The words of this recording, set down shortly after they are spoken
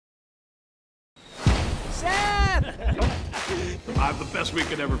I'm the best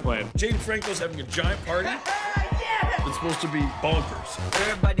weekend ever planned. Jane Franco's having a giant party. Yeah! It's supposed to be bonkers.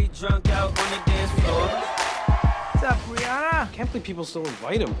 Everybody drunk out on the dance floor. What's up, Brianna? Can't believe people still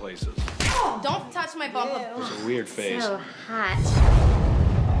invite him places. Don't touch my bum. It's a weird face. So hot.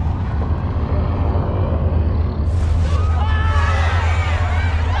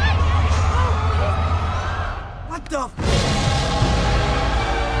 What the?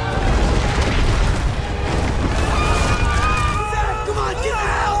 Come on, get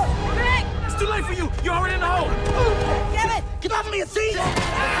out! Rick! It's too late for you. You're already in the hole. Damn it! Get off of me, see?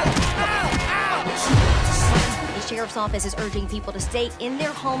 The sheriff's office is urging people to stay in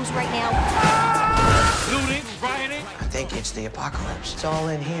their homes right now. Looting, rioting. I think it's the apocalypse. It's all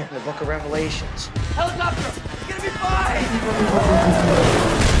in here, in the book of Revelations. Helicopter! It's gonna be fine!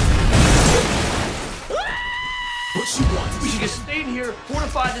 What you want? We should get stayed here,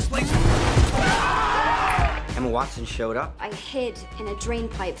 fortify this place. Emma Watson showed up. I hid in a drain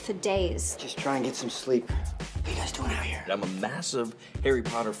pipe for days. Just try and get some sleep. What are you guys doing out here? I'm a massive Harry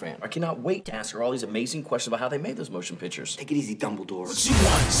Potter fan. I cannot wait to ask her all these amazing questions about how they made those motion pictures. Take it easy, Dumbledore. What you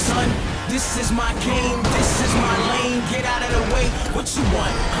want, son? This is my game, this is my lane. Get out of the way. What you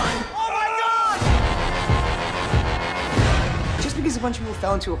want, hun? Just because a bunch of people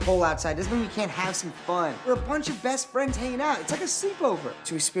fell into a hole outside doesn't mean we can't have some fun. We're a bunch of best friends hanging out. It's like a sleepover.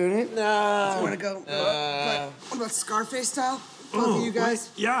 Should we spoon it? No. You wanna go? What about Scarface style? Both of you guys?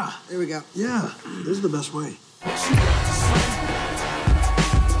 Yeah. There we go. Yeah. This is the best way. What you want?